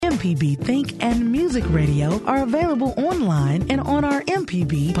MPB Think and Music Radio are available online and on our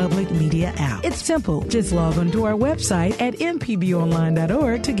MPB Public Media app. It's simple. Just log on to our website at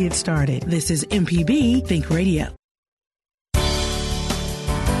mpbonline.org to get started. This is MPB Think Radio.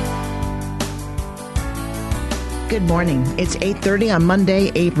 Good morning. It's 8:30 on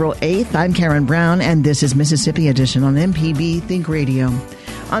Monday, April 8th. I'm Karen Brown, and this is Mississippi Edition on MPB Think Radio.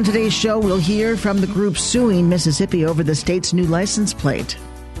 On today's show, we'll hear from the group suing Mississippi over the state's new license plate.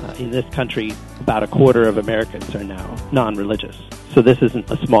 In this country, about a quarter of Americans are now non-religious. So this isn't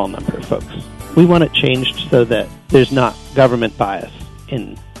a small number of folks. We want it changed so that there's not government bias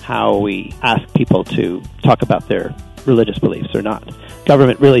in how we ask people to talk about their religious beliefs or not.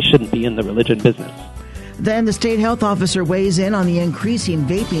 Government really shouldn't be in the religion business. Then the state health officer weighs in on the increasing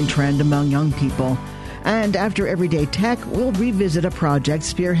vaping trend among young people. And after Everyday Tech, we'll revisit a project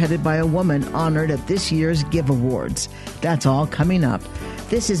spearheaded by a woman honored at this year's Give Awards. That's all coming up.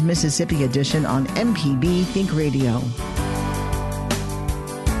 This is Mississippi Edition on MPB Think Radio.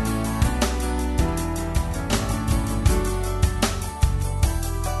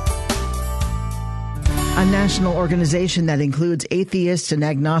 A national organization that includes atheists and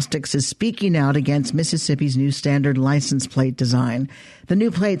agnostics is speaking out against Mississippi's new standard license plate design. The new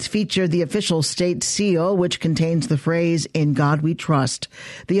plates feature the official state seal, which contains the phrase, "In God We Trust."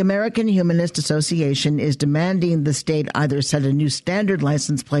 The American Humanist Association is demanding the state either set a new standard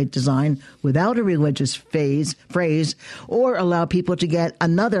license plate design without a religious phrase or allow people to get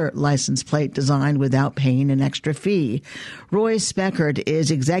another license plate design without paying an extra fee. Roy Speckert is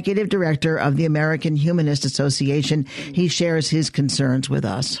executive director of the American Humanist Association. He shares his concerns with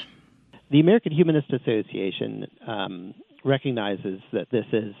us. The American Humanist Association recognizes that this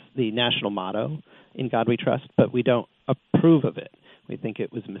is the national motto, "In God We Trust," but we don't approve of it. We think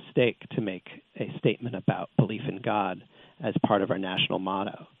it was a mistake to make a statement about belief in God as part of our national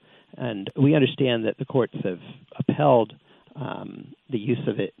motto. And we understand that the courts have upheld the use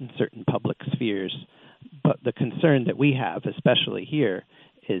of it in certain public spheres, but the concern that we have, especially here,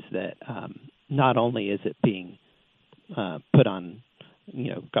 is that not only is it being put on,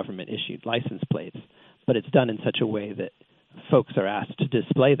 government-issued license plates, but it's done in such a way that folks are asked to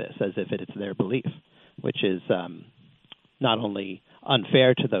display this as if it's their belief, which is not only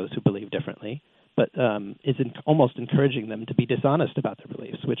unfair to those who believe differently, but is almost encouraging them to be dishonest about their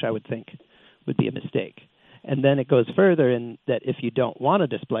beliefs, which I would think would be a mistake. And then it goes further in that if you don't want to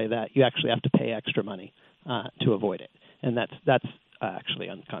display that, you actually have to pay extra money to avoid it. And that's actually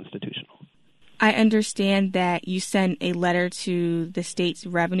unconstitutional. I understand that you sent a letter to the state's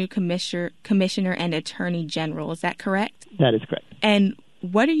revenue commissioner and attorney general. Is that correct? That is correct. And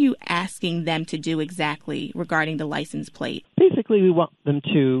what are you asking them to do exactly regarding the license plate? Basically, we want them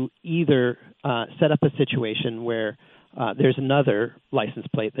to either set up a situation where there's another license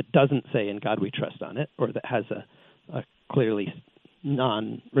plate that doesn't say "In God We Trust" on it, or that has a clearly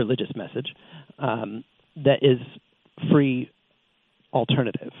non-religious message, that is free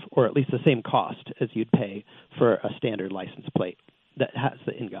alternative, or at least the same cost as you'd pay for a standard license plate that has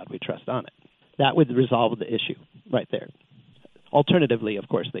the "In God We Trust" on it. That would resolve the issue right there. Alternatively, of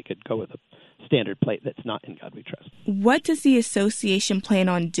course, they could go with a standard plate that's not "In God We Trust." What does the association plan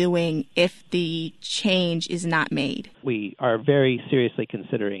on doing if the change is not made? We are very seriously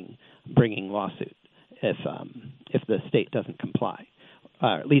considering bringing lawsuit if the state doesn't comply,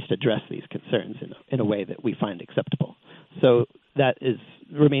 or at least address these concerns in a way that we find acceptable. So that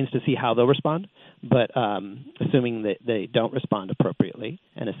remains to see how they'll respond, but assuming that they don't respond appropriately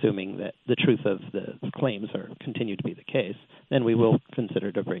and assuming that the truth of the claims continue to be the case, then we will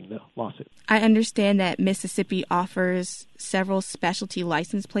consider to bring the lawsuit. I understand that Mississippi offers several specialty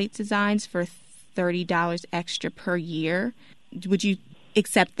license plate designs for $30 extra per year. Would you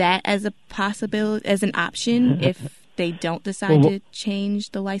accept that as a possibility, as an option, if they don't decide to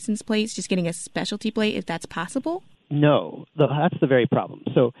change the license plates, just getting a specialty plate, if that's possible? No, that's the very problem.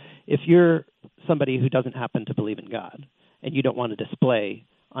 So if you're somebody who doesn't happen to believe in God and you don't want to display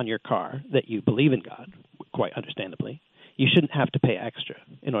on your car that you believe in God, quite understandably, you shouldn't have to pay extra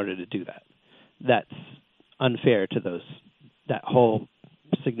in order to do that. That's unfair to that whole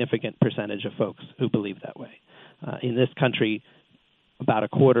significant percentage of folks who believe that way. In this country, about a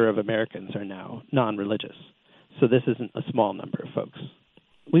quarter of Americans are now non-religious. So this isn't a small number of folks.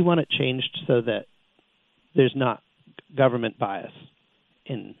 We want it changed so that there's not government bias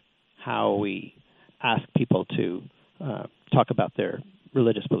in how we ask people to talk about their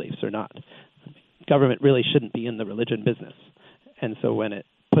religious beliefs or not. Government really shouldn't be in the religion business. And so when it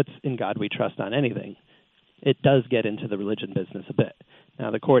puts "In God We Trust" on anything, it does get into the religion business a bit.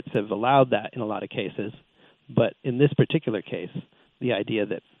 Now, the courts have allowed that in a lot of cases, but in this particular case, the idea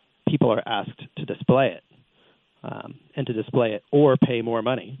that people are asked to display it, and to display it or pay more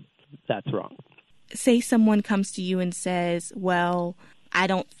money, that's wrong. Say someone comes to you and says, well, I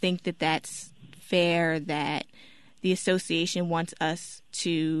don't think that that's fair that the association wants us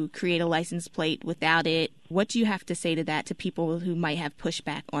to create a license plate without it. What do you have to say to that, to people who might have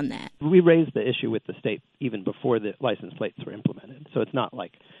pushback on that? We raised the issue with the state even before the license plates were implemented, so it's not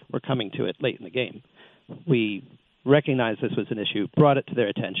like we're coming to it late in the game. We recognized this was an issue, brought it to their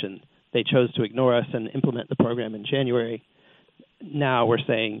attention. They chose to ignore us and implement the program in January. Now we're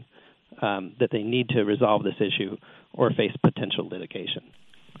saying that they need to resolve this issue or face potential litigation.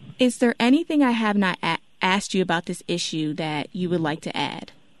 Is there anything I have not asked you about this issue that you would like to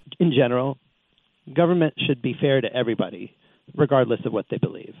add? In general, government should be fair to everybody, regardless of what they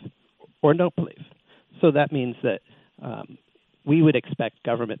believe or don't believe. So that means that we would expect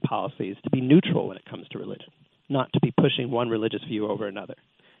government policies to be neutral when it comes to religion, not to be pushing one religious view over another.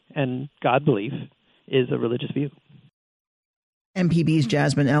 And God belief is a religious view. MPB's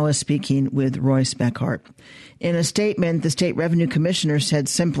Jasmine Ellis speaking with Royce Beckhart. In a statement, the state revenue commissioner said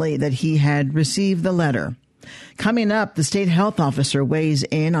simply that he had received the letter. Coming up, the state health officer weighs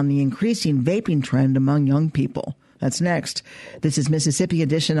in on the increasing vaping trend among young people. That's next. This is Mississippi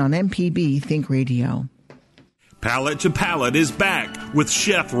Edition on MPB Think Radio. Palate to Palate is back with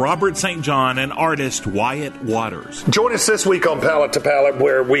Chef Robert St. John and artist Wyatt Waters. Join us this week on Palate to Palate,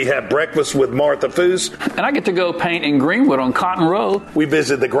 where we have breakfast with Martha Foose. And I get to go paint in Greenwood on Cotton Row. We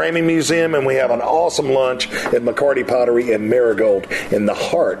visit the Grammy Museum, and we have an awesome lunch at McCarty Pottery in Marigold in the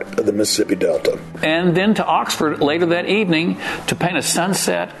heart of the Mississippi Delta. And then to Oxford later that evening to paint a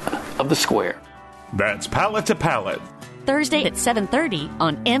sunset of the square. That's Palate to Palate. Thursday at 7:30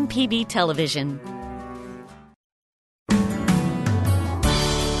 on MPB Television.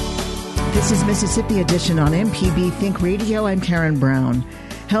 This is Mississippi Edition on MPB Think Radio. I'm Karen Brown.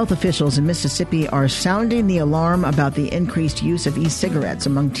 Health officials in Mississippi are sounding the alarm about the increased use of e-cigarettes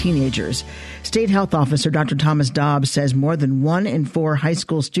among teenagers. State Health Officer Dr. Thomas Dobbs says more than 1 in 4 high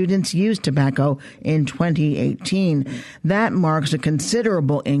school students used tobacco in 2018. That marks a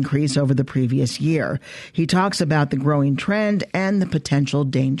considerable increase over the previous year. He talks about the growing trend and the potential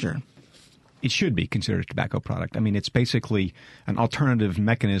danger. It should be considered a tobacco product. I mean, it's basically an alternative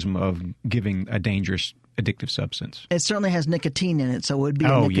mechanism of giving a dangerous addictive substance. It certainly has nicotine in it, so it would be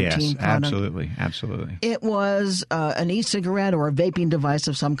a nicotine product. Absolutely. It was an e-cigarette or a vaping device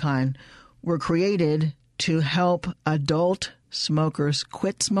of some kind were created to help adult smokers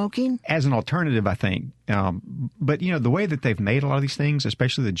quit smoking? As an alternative, I think. But, the way that they've made a lot of these things,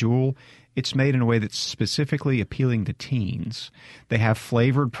 especially the Juul, it's made in a way that's specifically appealing to teens. They have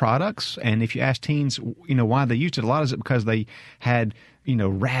flavored products, and if you ask teens, why they used it, a lot of it because they had,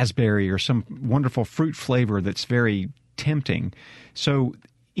 raspberry or some wonderful fruit flavor that's very tempting. So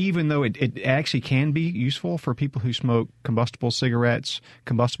even though it actually can be useful for people who smoke combustible cigarettes,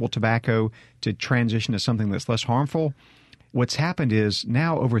 combustible tobacco, to transition to something that's less harmful, what's happened is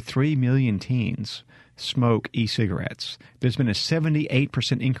now over 3 million teens smoke e-cigarettes. There's been a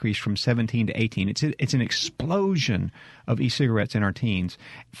 78% increase from 17 to 18. It's an explosion of e-cigarettes in our teens.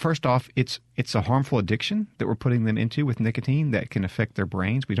 First off, it's a harmful addiction that we're putting them into with nicotine that can affect their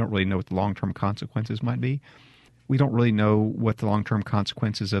brains. We don't really know what the long-term consequences might be. We don't really know what the long-term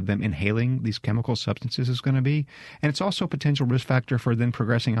consequences of them inhaling these chemical substances is going to be. And it's also a potential risk factor for then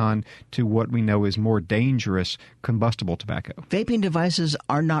progressing on to what we know is more dangerous combustible tobacco. Vaping devices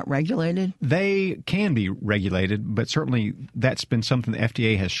are not regulated? They can be regulated, but certainly that's been something the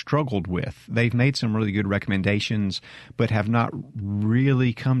FDA has struggled with. They've made some really good recommendations, but have not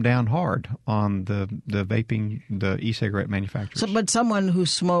really come down hard on the vaping, the e-cigarette manufacturers. But someone who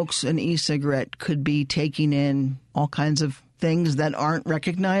smokes an e-cigarette could be taking in all kinds of things that aren't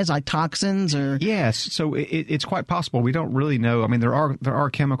recognized, like toxins or... Yes, so it's quite possible. We don't really know. I mean, there are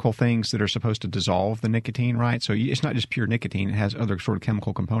chemical things that are supposed to dissolve the nicotine, right? So it's not just pure nicotine. It has other sort of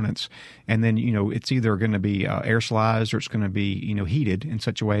chemical components. And then, it's either going to be aerosolized or it's going to be, heated in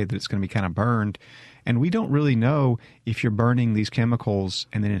such a way that it's going to be kind of burned. And we don't really know if you're burning these chemicals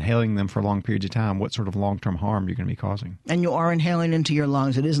and then inhaling them for long periods of time, what sort of long-term harm you're going to be causing. And you are inhaling into your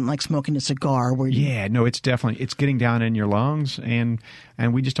lungs. It isn't like smoking a cigar where you... Yeah, no, it's getting down in your lungs, and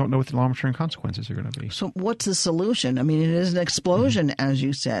we just don't know what the long-term consequences are going to be. So what's the solution? I mean, it is an explosion, as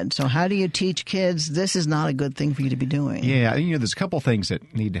you said. So how do you teach kids this is not a good thing for you to be doing? Yeah, there's a couple things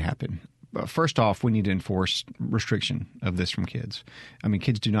that need to happen. First off, we need to enforce restriction of this from kids. I mean,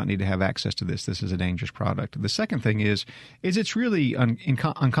 kids do not need to have access to this. This is a dangerous product. The second thing is it's really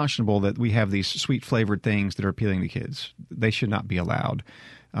unconscionable that we have these sweet flavored things that are appealing to kids. They should not be allowed.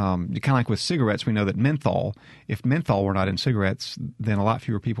 Kind of like with cigarettes, we know that if menthol were not in cigarettes, then a lot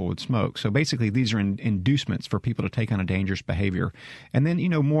fewer people would smoke. So basically, these are inducements for people to take on a dangerous behavior. And then,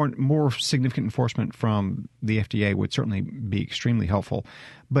 more significant enforcement from the FDA would certainly be extremely helpful.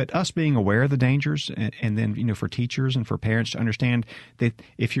 But us being aware of the dangers, and then, for teachers and for parents to understand that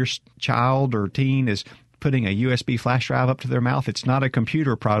if your child or teen is putting a USB flash drive up to their mouth, it's not a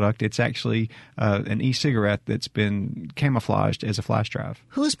computer product. It's actually an e-cigarette that's been camouflaged as a flash drive.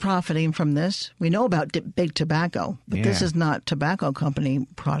 Who's profiting from this? We know about big tobacco, but this is not tobacco company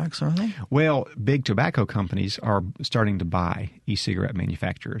products, are they? Well, big tobacco companies are starting to buy e-cigarette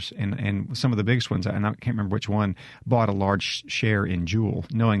manufacturers. And some of the biggest ones, and I can't remember which one, bought a large share in Juul,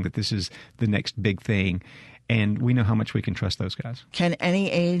 knowing that this is the next big thing. And we know how much we can trust those guys. Can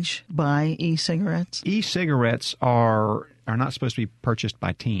any age buy e-cigarettes? E-cigarettes are not supposed to be purchased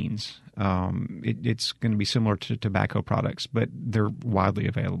by teens. It's going to be similar to tobacco products, but they're widely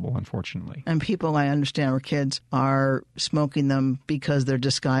available, unfortunately. And people, I understand, or kids, are smoking them because they're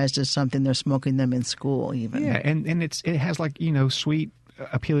disguised as something. They're smoking them in school even. Yeah, and it has sweet,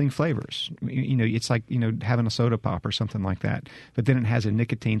 appealing flavors. It's like, having a soda pop or something like that. But then it has a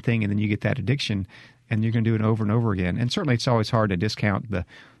nicotine thing, and then you get that addiction, and you're going to do it over and over again. And certainly it's always hard to discount the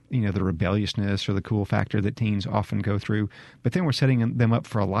rebelliousness or the cool factor that teens often go through. But then we're setting them up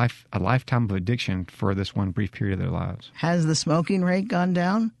for a lifetime of addiction for this one brief period of their lives. Has the smoking rate gone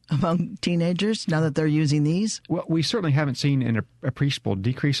down among teenagers now that they're using these? Well, we certainly haven't seen an appreciable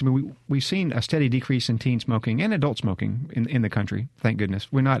decrease. I mean, we've seen a steady decrease in teen smoking and adult smoking in the country, thank goodness.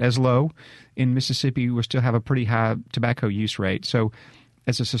 We're not as low. In Mississippi, we still have a pretty high tobacco use rate. So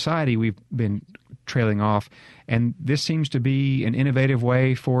as a society, we've been trailing off, and this seems to be an innovative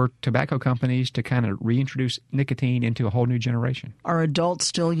way for tobacco companies to kind of reintroduce nicotine into a whole new generation. Are adults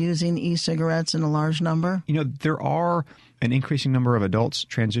still using e-cigarettes in a large number? There are an increasing number of adults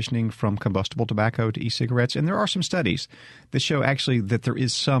transitioning from combustible tobacco to e-cigarettes, and there are some studies that show actually that there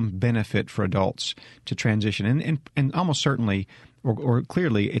is some benefit for adults to transition, and almost certainly or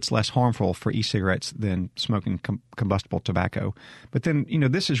clearly it's less harmful for e-cigarettes than smoking combustible tobacco. But then,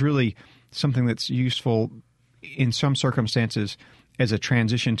 this is really something that's useful in some circumstances as a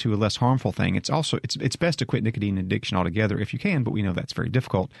transition to a less harmful thing. It's best to quit nicotine addiction altogether if you can, but we know that's very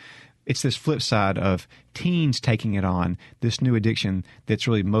difficult. It's this flip side of teens taking it on, this new addiction that's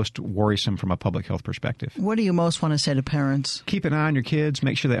really most worrisome from a public health perspective. What do you most want to say to parents? Keep an eye on your kids.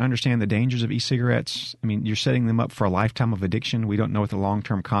 Make sure they understand the dangers of e-cigarettes. I mean, you're setting them up for a lifetime of addiction. We don't know what the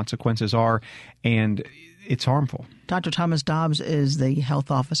long-term consequences are, and it's harmful. Dr. Thomas Dobbs is the health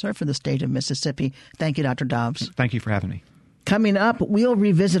officer for the state of Mississippi. Thank you, Dr. Dobbs. Thank you for having me. Coming up, we'll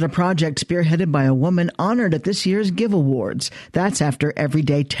revisit a project spearheaded by a woman honored at this year's Give Awards. That's after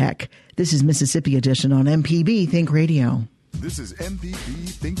Everyday Tech. This is Mississippi Edition on MPB Think Radio. This is MPB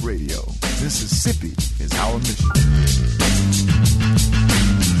Think Radio. Mississippi is our mission.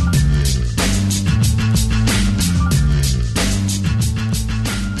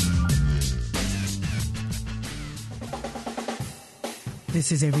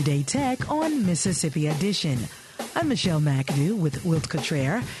 This is Everyday Tech on Mississippi Edition. I'm Michelle McAdoo with Wilt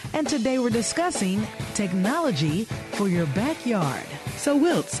Cottrell, and today we're discussing technology for your backyard. So,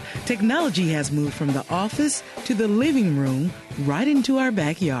 Wiltz, technology has moved from the office to the living room right into our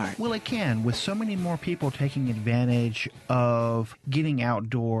backyard. Well, it can, with so many more people taking advantage of getting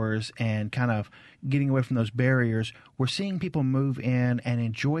outdoors and kind of getting away from those barriers. We're seeing people move in and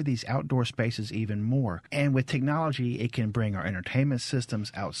enjoy these outdoor spaces even more. And with technology, it can bring our entertainment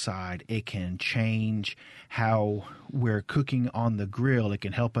systems outside. It can change how we're cooking on the grill. It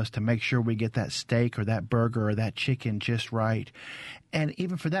can help us to make sure we get that steak or that burger or that chicken just right. And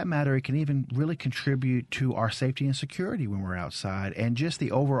even for that matter, it can even really contribute to our safety and security when we're outside and just the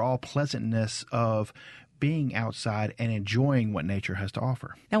overall pleasantness of being outside and enjoying what nature has to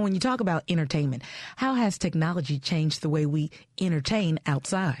offer. Now, when you talk about entertainment, how has technology changed the way we entertain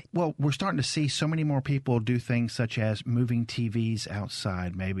outside? Well, we're starting to see so many more people do things such as moving TVs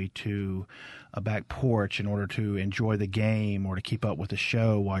outside, maybe to a back porch in order to enjoy the game or to keep up with the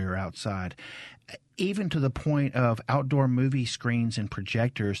show while you're outside. Even to the point of outdoor movie screens and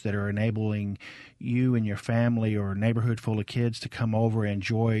projectors that are enabling you and your family or a neighborhood full of kids to come over and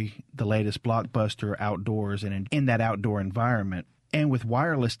enjoy the latest blockbuster outdoors and in that outdoor environment. And with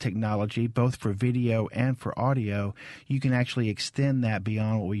wireless technology, both for video and for audio, you can actually extend that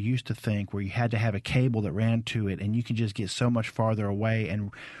beyond what we used to think, where you had to have a cable that ran to it, and you can just get so much farther away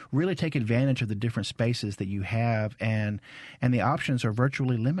and really take advantage of the different spaces that you have, and the options are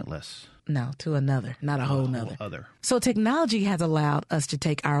virtually limitless. No, to another, not a whole nother. Other. So technology has allowed us to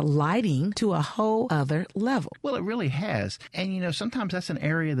take our lighting to a whole other level. Well, it really has. And, sometimes that's an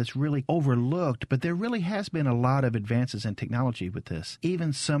area that's really overlooked, but there really has been a lot of advances in technology with this.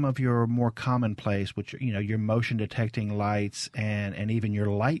 Even some of your more commonplace, which, your motion detecting lights and even your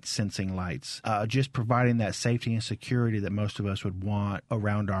light sensing lights, just providing that safety and security that most of us would want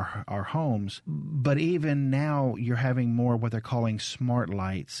around our homes. But even now, you're having more what they're calling smart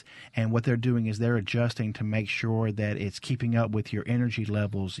lights. And what they're doing is they're adjusting to make sure that it's keeping up with your energy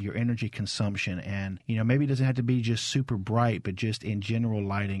levels, your energy consumption. And, maybe it doesn't have to be just super bright, but just in general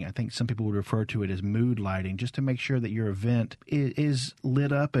lighting. I think some people would refer to it as mood lighting, just to make sure that your event is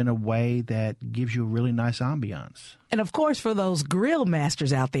lit up in a way that gives you a really nice ambiance. And of course, for those grill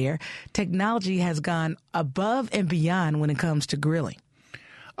masters out there, technology has gone above and beyond when it comes to grilling.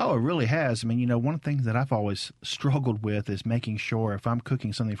 Oh, it really has. I mean, one of the things that I've always struggled with is making sure if I'm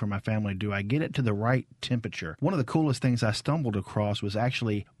cooking something for my family, do I get it to the right temperature? One of the coolest things I stumbled across was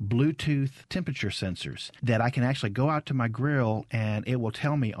actually Bluetooth temperature sensors that I can actually go out to my grill and it will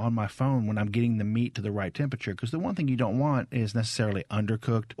tell me on my phone when I'm getting the meat to the right temperature. Because the one thing you don't want is necessarily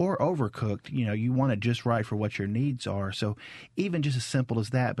undercooked or overcooked. You want it just right for what your needs are. So even just as simple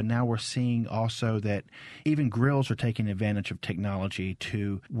as that, but now we're seeing also that even grills are taking advantage of technology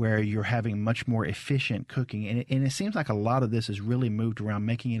to where you're having much more efficient cooking. And it seems like a lot of this is really moved around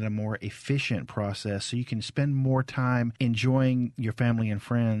making it a more efficient process so you can spend more time enjoying your family and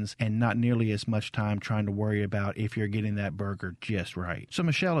friends and not nearly as much time trying to worry about if you're getting that burger just right. So,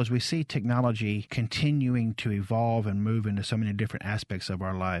 Michelle, as we see technology continuing to evolve and move into so many different aspects of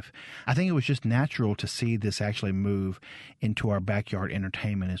our life, I think it was just natural to see this actually move into our backyard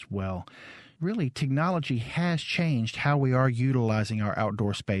entertainment as well. Really, technology has changed how we are utilizing our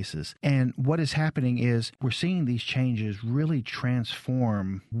outdoor spaces. And what is happening is we're seeing these changes really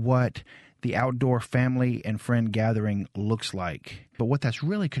transform what the outdoor family and friend gathering looks like. But what that's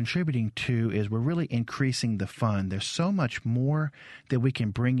really contributing to is we're really increasing the fun. There's so much more that we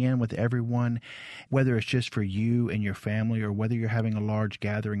can bring in with everyone, whether it's just for you and your family or whether you're having a large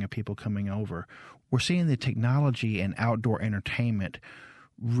gathering of people coming over. We're seeing the technology and outdoor entertainment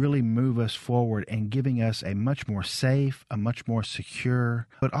really move us forward and giving us a much more safe, a much more secure,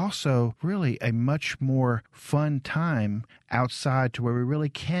 but also really a much more fun time outside to where we really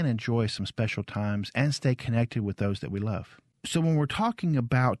can enjoy some special times and stay connected with those that we love. So when we're talking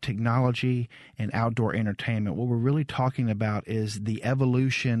about technology and outdoor entertainment, what we're really talking about is the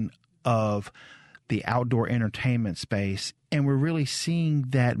evolution of the outdoor entertainment space. And we're really seeing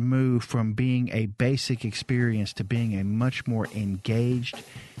that move from being a basic experience to being a much more engaged,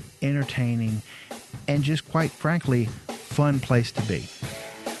 entertaining, and just quite frankly, fun place to be.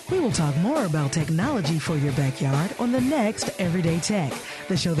 We will talk more about technology for your backyard on the next Everyday Tech,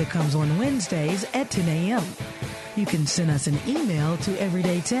 the show that comes on Wednesdays at 10 a.m. You can send us an email to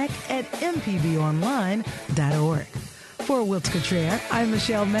everydaytech@mpbonline.org. For Wilts Cottrell, I'm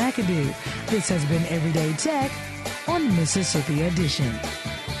Michelle McAdoo. This has been Everyday Tech on Mississippi Edition.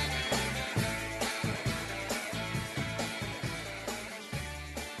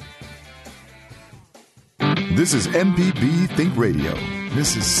 This is MPB Think Radio.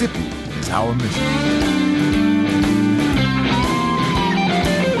 Mississippi is our mission.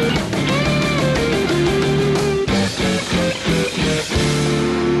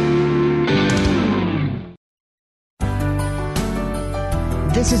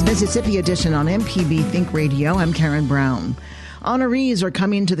 This is Mississippi Edition on MPB Think Radio. I'm Karen Brown. Honorees are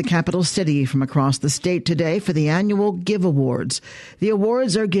coming to the capital city from across the state today for the annual Give Awards. The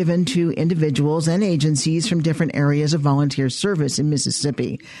awards are given to individuals and agencies from different areas of volunteer service in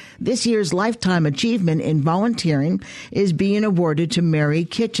Mississippi. This year's Lifetime Achievement in Volunteering is being awarded to Mary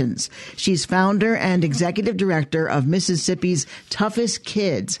Kitchens. She's founder and executive director of Mississippi's Toughest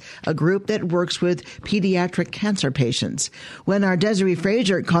Kids, a group that works with pediatric cancer patients. When our Desiree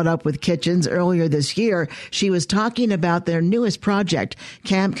Frazier caught up with Kitchens earlier this year, she was talking about their newest project,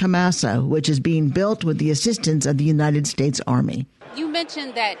 Camp Kamasa, which is being built with the assistance of the United States Army. You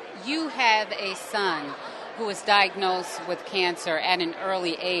mentioned that you have a son who was diagnosed with cancer at an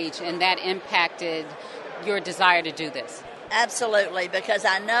early age, and that impacted your desire to do this. Absolutely, because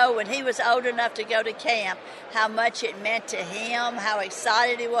I know when he was old enough to go to camp, how much it meant to him, how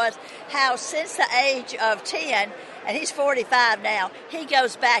excited he was, how since the age of 10, and he's 45 now, he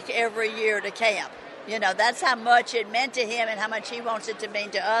goes back every year to camp. You know, that's how much it meant to him and how much he wants it to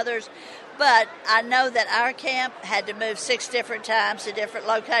mean to others. But I know that our camp had to move 6 different times to different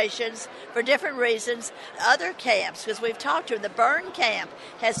locations for different reasons. Other camps, because we've talked to them, the burn camp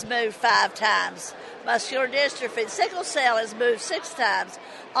has moved 5 times. Muscular dystrophy, sickle cell has moved 6 times.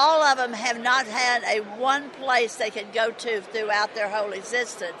 All of them have not had a one place they could go to throughout their whole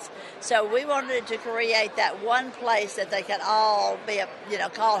existence. So we wanted to create that one place that they could all be,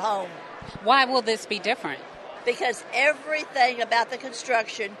 call home. Why will this be different? Because everything about the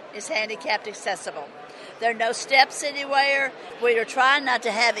construction is handicapped accessible. There are no steps anywhere. We are trying not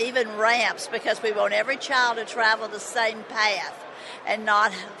to have even ramps because we want every child to travel the same path and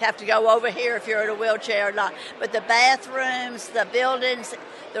not have to go over here if you're in a wheelchair or not. But the bathrooms, the buildings,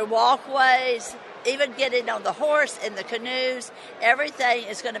 the walkways, even getting on the horse and the canoes, everything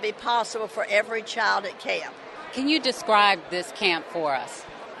is going to be possible for every child at camp. Can you describe this camp for us?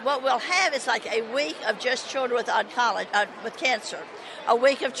 What we'll have is like a week of just children with cancer, a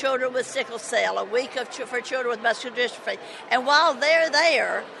week of children with sickle cell, a week for children with muscular dystrophy. And while they're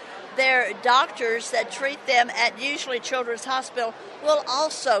there, their doctors that treat them at usually Children's Hospital will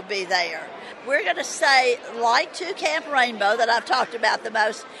also be there. We're going to say, like to Camp Rainbow that I've talked about the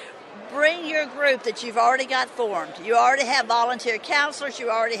most, bring your group that you've already got formed. You already have volunteer counselors.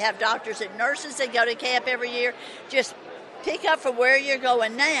 You already have doctors and nurses that go to camp every year. Just pick up from where you're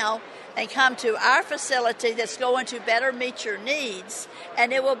going now and come to our facility that's going to better meet your needs,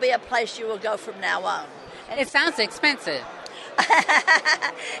 and it will be a place you will go from now on. And it sounds expensive.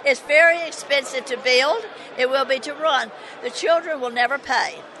 It's very expensive to build. It will be to run. The children will never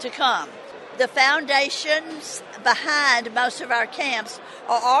pay to come. The foundations behind most of our camps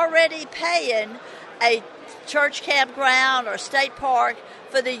are already paying a church campground or state park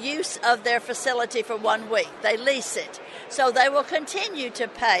for the use of their facility for 1 week. They lease it. So they will continue to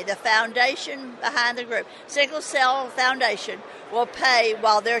pay. The foundation behind the group, Sickle Cell Foundation, will pay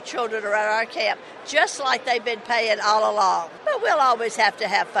while their children are at our camp, just like they've been paying all along. But we'll always have to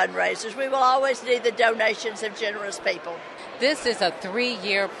have fundraisers. We will always need the donations of generous people. This is a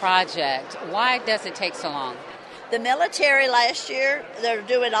 3-year project. Why does it take so long? The military last year, they're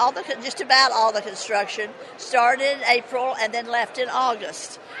doing just about all the construction, started in April and then left in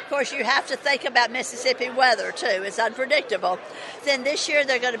August. Of course, you have to think about Mississippi weather, too. It's unpredictable. Then this year,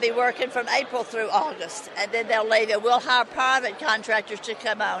 they're going to be working from April through August, and then they'll leave it. We'll hire private contractors to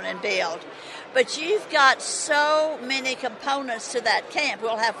come on and build. But you've got so many components to that camp.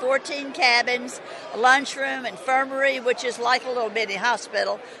 We'll have 14 cabins, a lunchroom, infirmary, which is like a little mini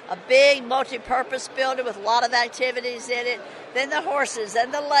hospital, a big multi-purpose building with a lot of activities in it, then the horses,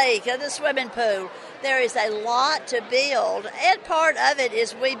 and the lake, and the swimming pool. There is a lot to build, and part of it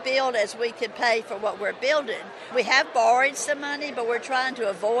is we build as we can pay for what we're building. We have borrowed some money, but we're trying to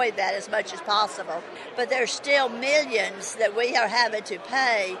avoid that as much as possible. But there's still millions that we are having to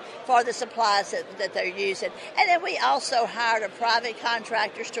pay for the supplies that they're using. And then we also hired a private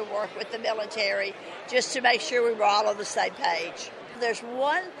contractors to work with the military just to make sure we were all on the same page. There's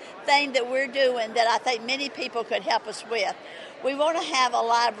one thing that we're doing that I think many people could help us with. We want to have a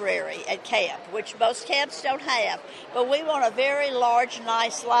library at camp, which most camps don't have. But we want a very large,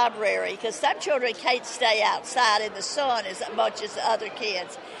 nice library because some children can't stay outside in the sun as much as the other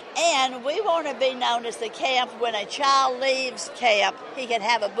kids. And we want to be known as the camp when a child leaves camp, he can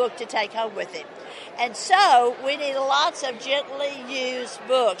have a book to take home with him. And so we need lots of gently used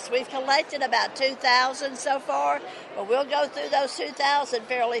books. We've collected about 2,000 so far, but we'll go through those 2,000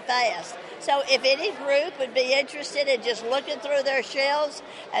 fairly fast. So if any group would be interested in just looking through their shelves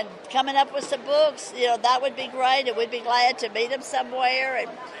and coming up with some books, that would be great, and we'd be glad to meet them somewhere and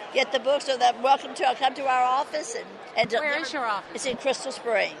get the books. So that welcome to come to our office. And where is your office? It's in Crystal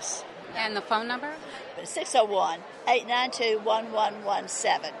Springs. And the phone number?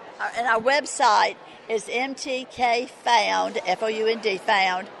 601-892-1117. And our website is mtkfound, F-O-U-N-D,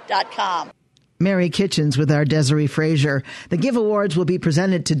 found.com. Mary Kitchens with our Desiree Frazier. The Give Awards will be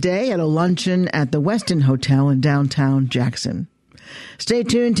presented today at a luncheon at the Westin Hotel in downtown Jackson. Stay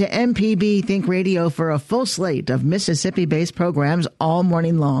tuned to MPB Think Radio for a full slate of Mississippi-based programs all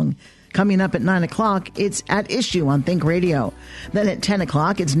morning long. Coming up at 9 o'clock, it's At Issue on Think Radio. Then at 10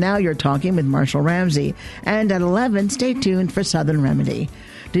 o'clock, it's Now You're Talking with Marshall Ramsey. And at 11, stay tuned for Southern Remedy.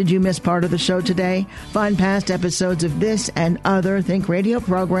 Did you miss part of the show today? Find past episodes of this and other Think Radio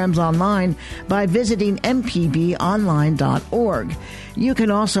programs online by visiting mpbonline.org. You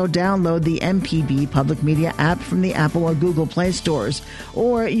can also download the MPB Public Media app from the Apple or Google Play stores,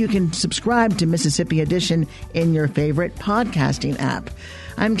 or you can subscribe to Mississippi Edition in your favorite podcasting app.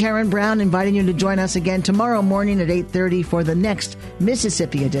 I'm Karen Brown, inviting you to join us again tomorrow morning at 8:30 for the next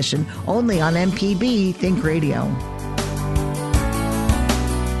Mississippi Edition, only on MPB Think Radio.